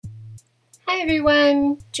Hi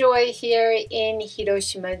everyone, Joy here in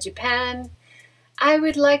Hiroshima, Japan. I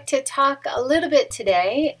would like to talk a little bit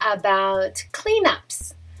today about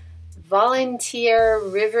cleanups, volunteer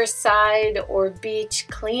riverside or beach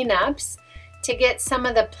cleanups to get some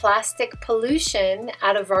of the plastic pollution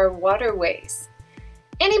out of our waterways.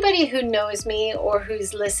 Anybody who knows me or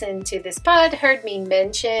who's listened to this pod heard me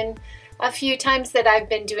mention a few times that I've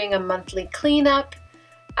been doing a monthly cleanup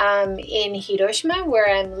in Hiroshima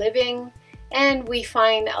where I'm living. And we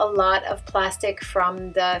find a lot of plastic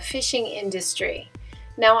from the fishing industry.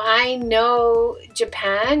 Now, I know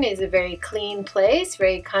Japan is a very clean place,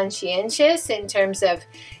 very conscientious in terms of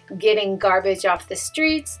getting garbage off the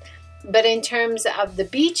streets, but in terms of the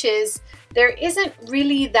beaches, there isn't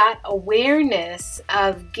really that awareness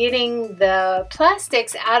of getting the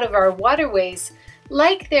plastics out of our waterways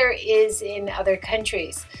like there is in other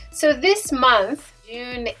countries. So this month,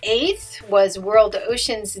 June 8th, was World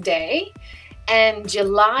Oceans Day. And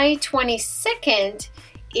July 22nd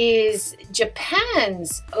is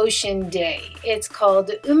Japan's Ocean Day. It's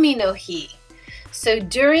called Umi no Hi. So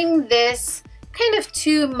during this kind of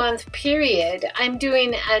 2-month period, I'm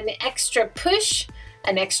doing an extra push,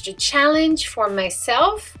 an extra challenge for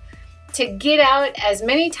myself to get out as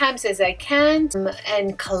many times as I can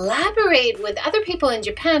and collaborate with other people in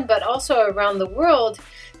Japan, but also around the world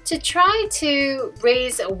to try to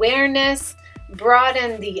raise awareness,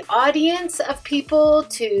 broaden the audience of people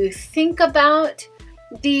to think about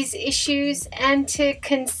these issues and to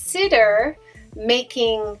consider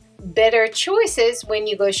making better choices when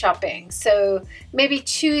you go shopping. So maybe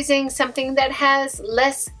choosing something that has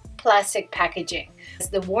less plastic packaging. As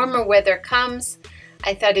the warmer weather comes,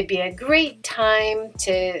 I thought it'd be a great time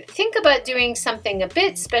to think about doing something a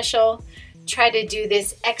bit special, try to do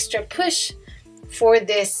this extra push for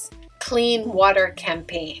this clean water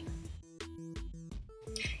campaign.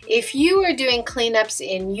 If you are doing cleanups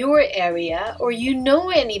in your area or you know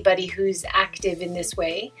anybody who's active in this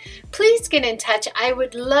way, please get in touch. I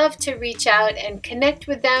would love to reach out and connect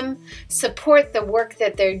with them, support the work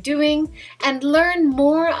that they're doing, and learn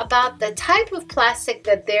more about the type of plastic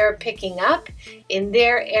that they're picking up in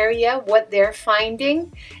their area, what they're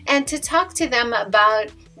finding, and to talk to them about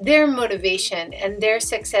their motivation and their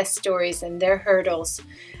success stories and their hurdles.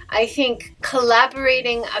 I think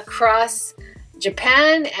collaborating across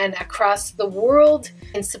Japan and across the world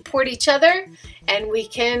and support each other, and we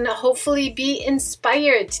can hopefully be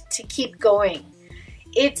inspired to keep going.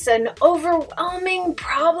 It's an overwhelming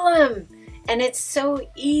problem, and it's so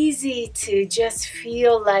easy to just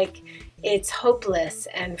feel like it's hopeless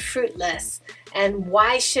and fruitless, and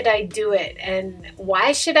why should I do it, and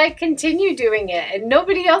why should I continue doing it, and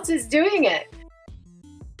nobody else is doing it.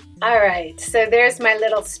 All right, so there's my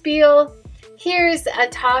little spiel. Here's a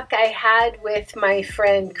talk I had with my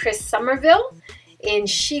friend Chris Somerville in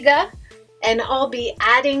Shiga, and I'll be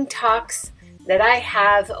adding talks that I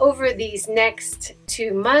have over these next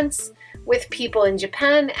 2 months with people in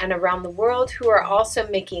Japan and around the world who are also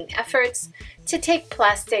making efforts to take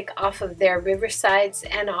plastic off of their riversides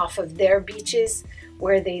and off of their beaches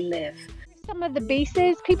where they live. Some of the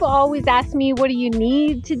bases, people always ask me, what do you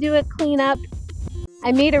need to do a cleanup?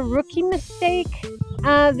 I made a rookie mistake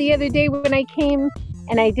the other day when I came,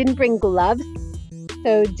 and I didn't bring gloves.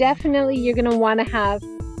 So definitely you're going to want to have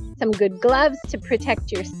some good gloves to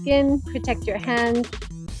protect your skin, protect your hands.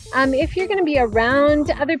 If you're going to be around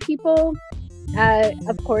other people,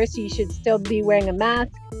 of course you should still be wearing a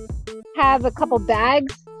mask. Have a couple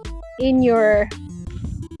bags in your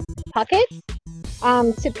pockets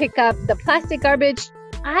to pick up the plastic garbage.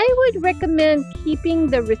 I would recommend keeping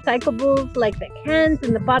the recyclables like the cans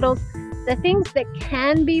and the bottles. The things that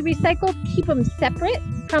can be recycled, keep them separate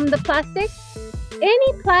from the plastic.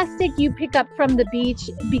 Any plastic you pick up from the beach,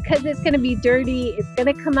 because it's going to be dirty, it's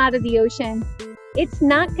going to come out of the ocean, it's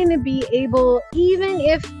not going to be able, even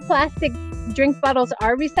if plastic drink bottles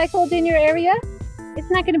are recycled in your area,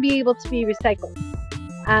 it's not going to be able to be recycled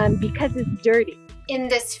because it's dirty. In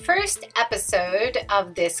this first episode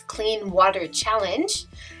of this Clean Water Challenge,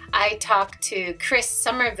 I talked to Chris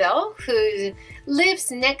Somerville, who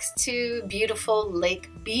lives next to beautiful Lake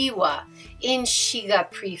Biwa in Shiga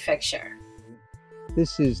Prefecture.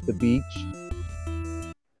 This is the beach,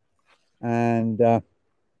 and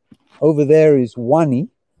over there is Wani,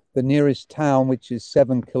 the nearest town, which is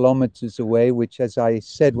 7 kilometers away, which, as I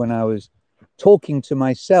said when I was talking to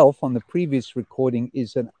myself on the previous recording,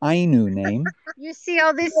 is an Ainu name. You see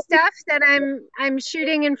all this stuff that I'm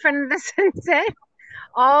shooting in front of the sunset?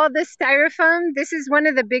 All the styrofoam. This is one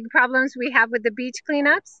of the big problems we have with the beach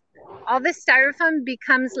cleanups. All the styrofoam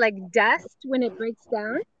becomes like dust when it breaks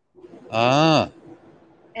down. Ah.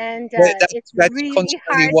 and it's That's really constantly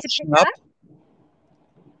hard to pick washing up. up.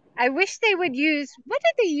 I wish they would use, what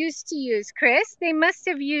did they used to use, Chris? They must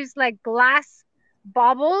have used like glass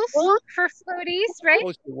baubles for floaties, right? Of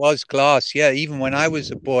course, it was glass. Yeah, even when I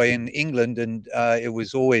was a boy in England, and it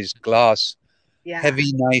was always glass, Yeah.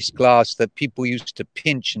 heavy, nice glass that people used to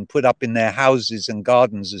pinch and put up in their houses and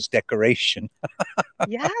gardens as decoration.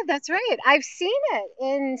 Yeah, that's right. I've seen it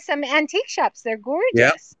in some antique shops. They're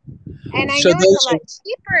Yeah. gorgeous. And I So know it's a those lot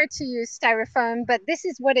cheaper to use styrofoam, but this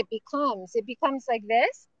is what it becomes. It becomes like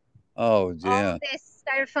this, oh all dear. this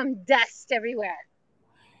styrofoam dust everywhere.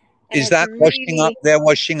 And Is it's that washing up? really, They're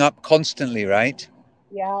washing up constantly, right?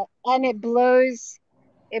 yeah, and it blows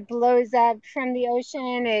up from the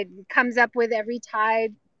ocean. It comes up with every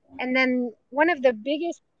tide. And then one of the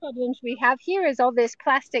biggest problems we have here is all this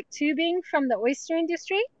plastic tubing from the oyster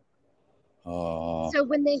industry. Oh, So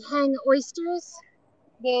when they hang oysters,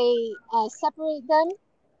 they separate them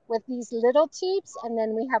with these little tubes, and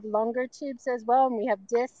then we have longer tubes as well, and we have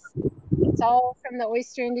discs. It's all from the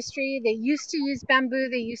oyster industry. They used to use bamboo,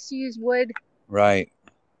 they used to use wood, right.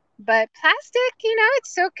 but plastic,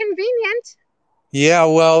 it's so convenient. Yeah,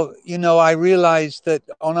 well, I realized that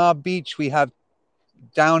on our beach, we have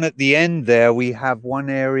down at the end there, we have one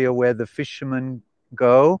area where the fishermen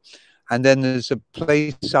go, and then there's a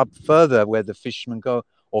place up further where the fishermen go,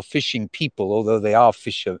 or fishing people, although they are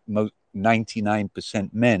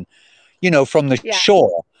 99% men, from the Yeah,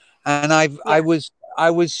 shore. And yeah, I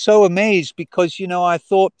was so amazed because, I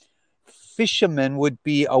thought fishermen would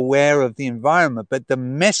be aware of the environment, but the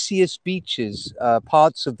messiest beaches,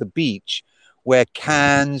 parts of the beach where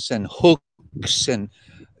cans and hooks and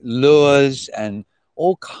lures and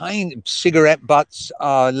all kind of cigarette butts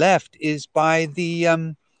are left is by the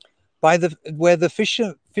where the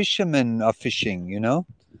fishermen are fishing,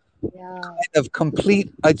 yeah. kind of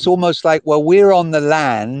complete. It's almost like, well, we're on the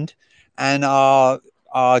land and our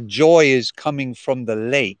joy is coming from the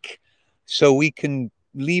lake, so we can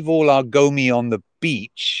leave all our gomi on the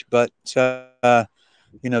beach, but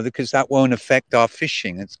because that won't affect our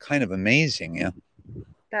fishing. It's kind of amazing. Yeah.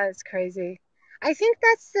 That is crazy. I think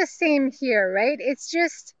that's the same here, right? It's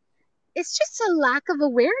just a lack of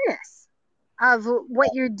awareness of what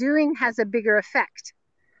you're doing has a bigger effect.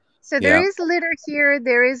 So there Yeah. is litter here.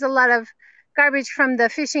 There is a lot of garbage from the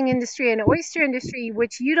fishing industry and oyster industry,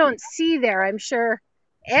 which you don't see there. I'm sure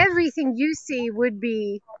everything you see would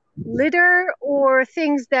be litter or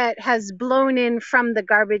things that has blown in from the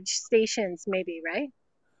garbage stations, maybe, right?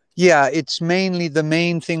 Yeah, it's mainly the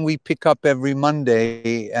main thing we pick up every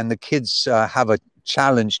Monday, and the kids have a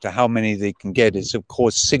challenge to how many they can get. Is of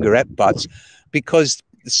course cigarette butts, because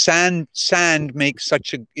sand makes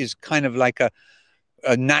is kind of like a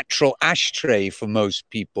natural ashtray for most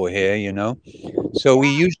people here. So we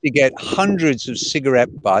Yeah. usually get hundreds of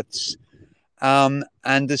cigarette butts,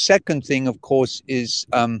 and the second thing, of course, is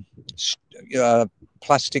uh,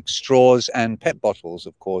 plastic straws and pet bottles.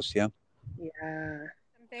 Of course, yeah. Yeah.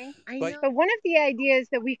 Something. I But know. But one of the ideas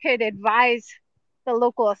that we could advise the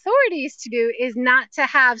local authorities to do is not to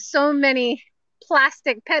have so many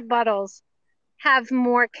plastic pet bottles, have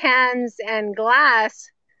more cans and glass,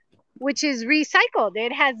 which is recycled.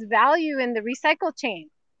 It has value in the recycle chain,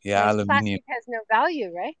 yeah, whereas aluminium. plastic has no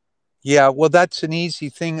value, right? Yeah, well, that's an easy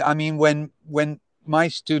thing. I mean, when my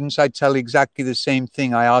students, I tell exactly the same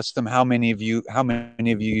thing. I ask them how many of you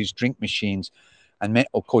use drink machines, and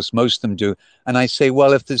of course most of them do. And I say,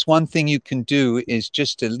 well, if there's one thing you can do is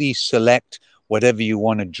just at least select whatever you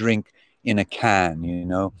want to drink in a can.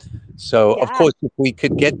 So of Yeah. course, if we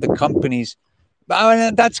could get the companies,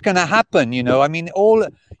 that's going to happen. I mean,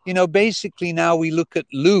 basically now we look at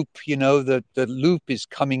Loop. The Loop is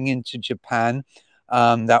coming into Japan,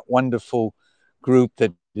 that wonderful group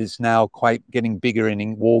that is now quite getting bigger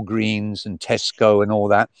in Walgreens and Tesco and all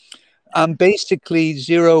that. Basically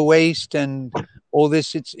zero waste and all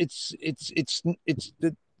this. It's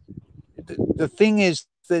the thing is,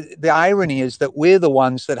 the irony is that we're the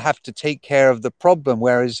ones that have to take care of the problem,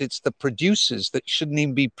 whereas it's the producers that shouldn't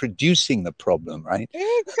even be producing the problem, right?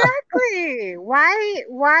 Exactly. Why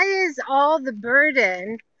is all the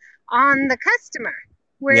burden on the customer,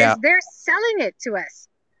 Yeah, whereas they're selling it to us?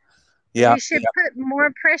 yeah, We should yeah, put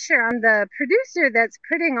more pressure on the producer that's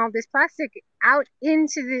putting all this plastic out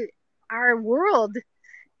into our world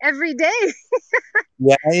every day.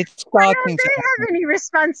 yeah. It's Why don't starting to they happen. have any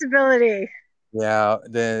responsibility? Yeah.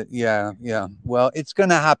 Well, it's going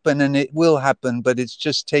to happen, and it will happen, but it's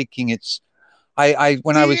just taking its. I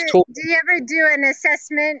when Do I was you talking. do you ever do an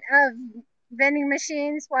assessment of vending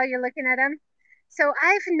machines while you're looking at them? So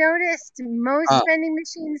I've noticed most Uh, vending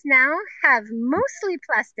machines now have mostly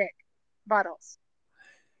plastic bottles.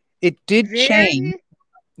 It did change Very,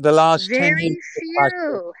 the last 10 years. very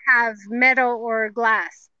few have metal or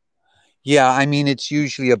glass. Yeah, I mean it's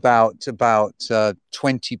usually about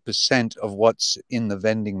 20% of what's in the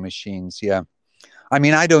vending machines. Yeah. I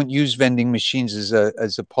mean, I don't use vending machines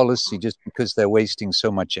as a policy just because they're wasting so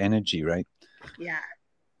much energy, right? Yeah,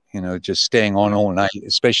 You know, just staying on all night,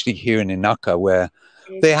 especially here in Inaka, where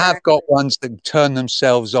they have got exactly. ones that turn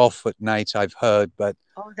themselves off at night, I've heard. But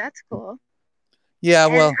Oh, that's cool. yeah,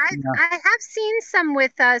 And well, yeah, I have seen some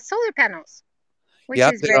with solar panels, which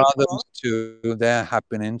yeah, is there very are those cool. too. They're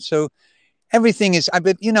happening. So everything is,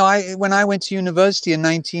 but you know, I when I went to university in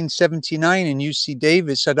 1979 in UC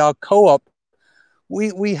Davis at our co-op,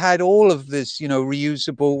 we had all of this, you know,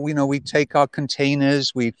 reusable. You know, we take our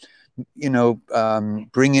containers, we, you know,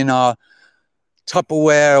 bring in our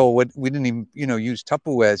Tupperware, or what we didn't even, you know, use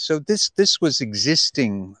Tupperware. So this was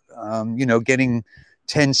existing. You know, getting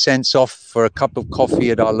 10 cents off for a cup of coffee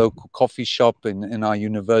at our local coffee shop in our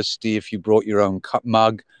university if you brought your own cup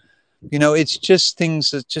mug. You know, it's just things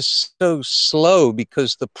that just so slow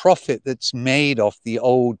because the profit that's made off the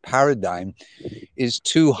old paradigm is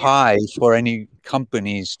too Yeah. high for any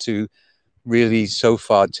companies to really so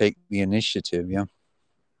far take the initiative. Yeah,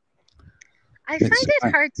 I it's find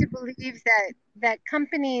it hard to believe that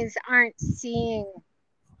companies aren't seeing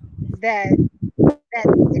that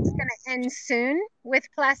it's going to end soon with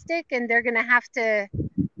plastic and they're going to have to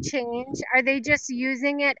change. Are they just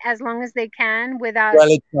using it as long as they can without well,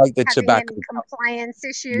 it's like the having any tobacco. compliance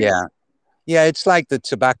issues? Yeah, yeah, it's like the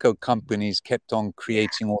tobacco companies kept on Yeah,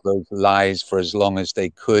 creating all those lies for as long as they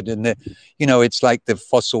could, and you know, it's like the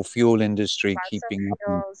fossil fuel industry fossil keeping up.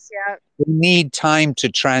 fuels. Yeah, They need time to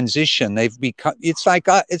transition. They've become. It's like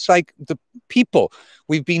the people.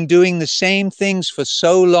 We've been doing the same things for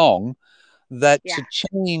so long that yeah, to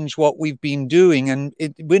change what we've been doing, and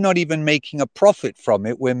we're not even making a profit from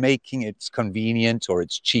it. We're making it's convenient or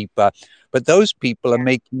it's cheaper, but those people are yeah.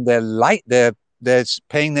 making they're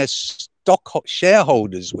paying their stock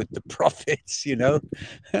shareholders with the profits. You know,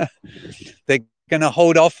 they're going to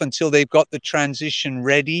hold off until they've got the transition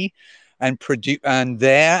ready and produce and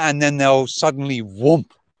then they'll suddenly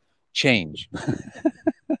whoomp change.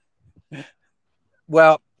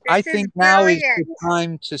 Well, I This is think now is the brilliant.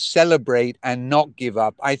 time to celebrate and not give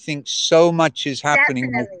up. I think so much is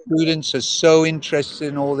happening. My Definitely. students are so interested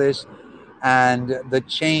in all this, and the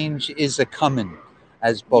change is a coming,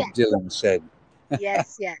 as Bob Yes, Dylan said.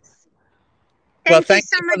 yes, yes. Well, Thank you thank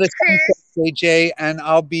so you for much, the Chris. sunset, JJ, and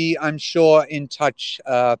I'll be, I'm sure, in touch,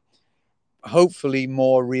 hopefully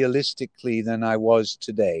more realistically than I was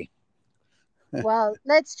today. Well,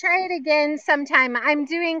 let's try it again sometime. I'm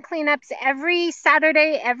doing cleanups every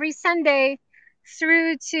Saturday, every Sunday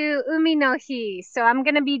through to Uminohi. So I'm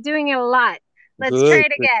going to be doing it a lot. Let's try Good.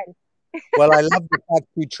 it again. Well, I love the fact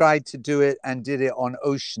you tried to do it and did it on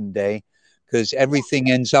Ocean Day because Yeah, everything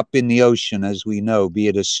ends up in the ocean, as we know, be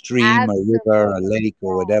it a stream, a river, a absolutely. lake,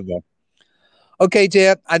 or Yeah. whatever. Okay,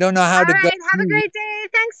 dear, I don't know how All to go. right. Have a great day.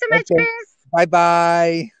 Thanks so much, Okay, Chris. bye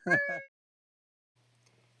bye.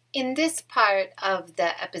 In this part of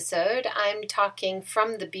the episode, I'm talking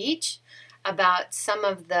from the beach about some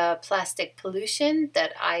of the plastic pollution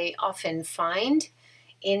that I often find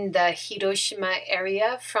in the Hiroshima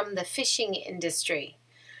area from the fishing industry.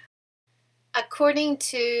 According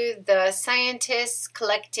to the scientists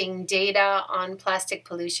collecting data on plastic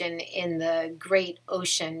pollution in the Great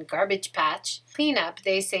Ocean Garbage Patch cleanup,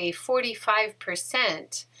 they say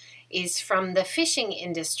 45% is from the fishing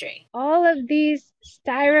industry. All of these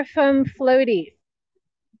styrofoam floaties.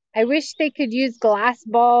 I wish they could use glass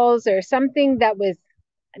balls or something that was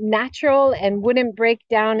natural and wouldn't break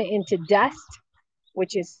down into dust,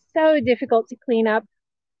 which is so difficult to clean up.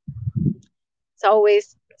 It's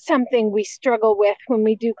always something we struggle with when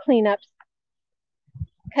we do cleanups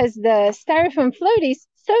because the styrofoam floaties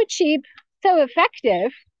so cheap, so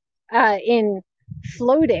effective in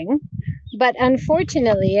floating, but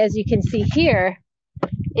unfortunately, as you can see here,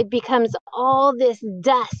 it becomes all this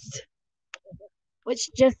dust, which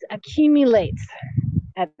just accumulates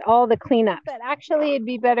at all the cleanup. But actually, it'd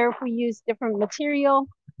be better if we use different material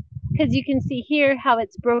because you can see here how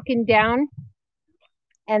it's broken down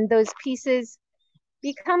and those pieces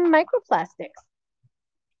become microplastics.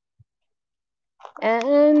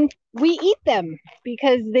 And we eat them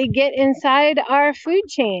because they get inside our food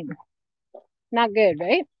chain. Not good,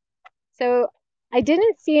 right? So I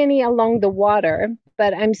didn't see any along the water,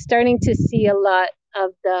 but I'm starting to see a lot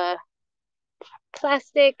of the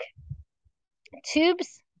plastic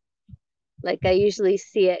tubes, like I usually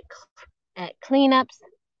see it at cleanups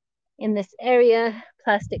in this area,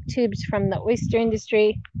 plastic tubes from the oyster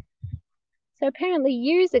industry. So apparently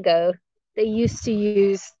years ago, they used to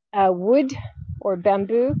use wood or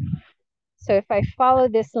bamboo. So if I follow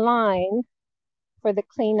this line for the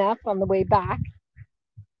cleanup on the way back,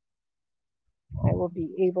 I will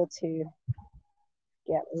be able to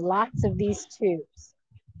get lots of these tubes.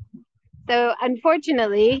 So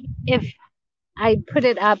unfortunately, if I put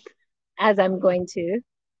it up as I'm going to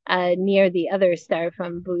near the other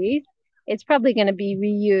styrofoam buoys, it's probably going to be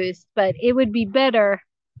reused, but it would be better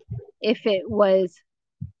if it was.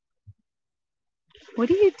 What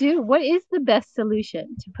do you do? What is the best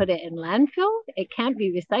solution? To put it in landfill? It can't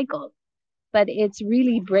be recycled, but it's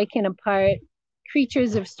really breaking apart.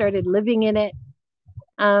 Creatures have started living in it.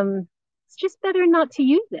 It's just better not to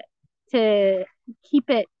use it, to keep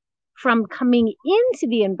it from coming into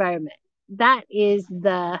the environment. That is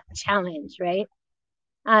the challenge, right?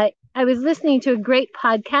 I was listening to a great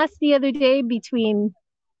podcast the other day between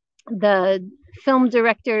the film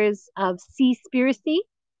directors of Seaspiracy.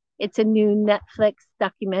 It's a new Netflix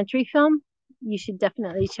documentary film you should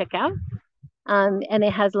definitely check out. And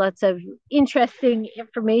it has lots of interesting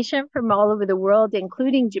information from all over the world,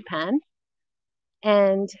 including Japan.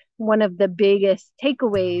 And one of the biggest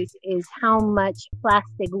takeaways is how much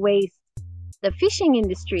plastic waste the fishing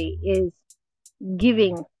industry is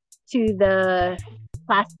giving to the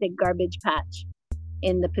plastic garbage patch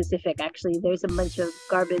in the Pacific. Actually, there's a bunch of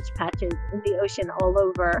garbage patches in the ocean all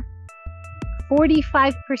over.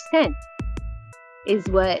 45% is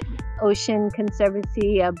what Ocean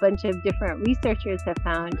Conservancy, a bunch of different researchers have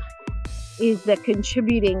found, is the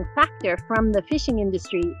contributing factor from the fishing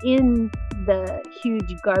industry in the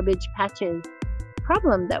huge garbage patches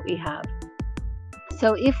problem that we have.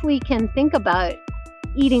 So if we can think about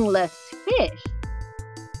eating less fish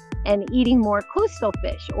and eating more coastal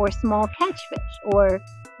fish or small catch fish or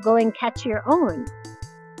go and catch your own,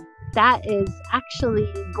 that is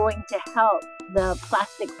actually going to help the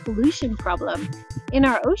plastic pollution problem in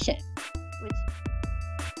our ocean.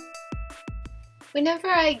 Whenever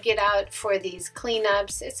I get out for these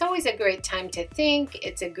cleanups, it's always a great time to think.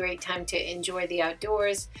 It's a great time to enjoy the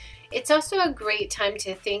outdoors. It's also a great time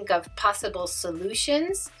to think of possible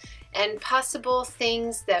solutions and possible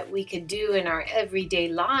things that we could do in our everyday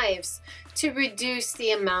lives to reduce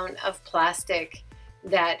the amount of plastic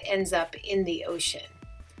that ends up in the ocean.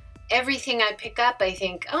 Everything I pick up, I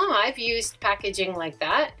think, oh, I've used packaging like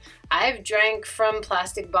that. I've drank from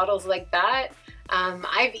plastic bottles like that.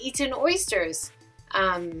 I've eaten oysters,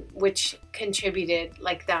 which contributed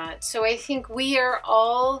like that. So I think we are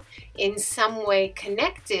all in some way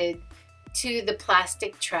connected to the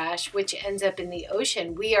plastic trash, which ends up in the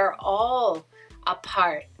ocean. We are all a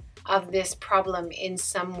part of this problem in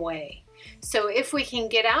some way. So if we can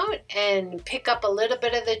get out and pick up a little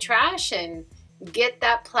bit of the trash and get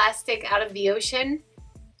that plastic out of the ocean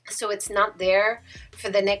so it's not there for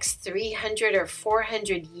the next 300 or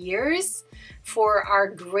 400 years for our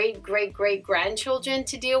great grandchildren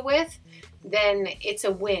to deal with, then it's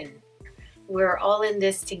a win. We're all in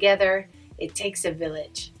this together. It takes a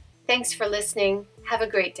village. Thanks for listening. Have a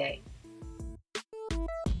great day.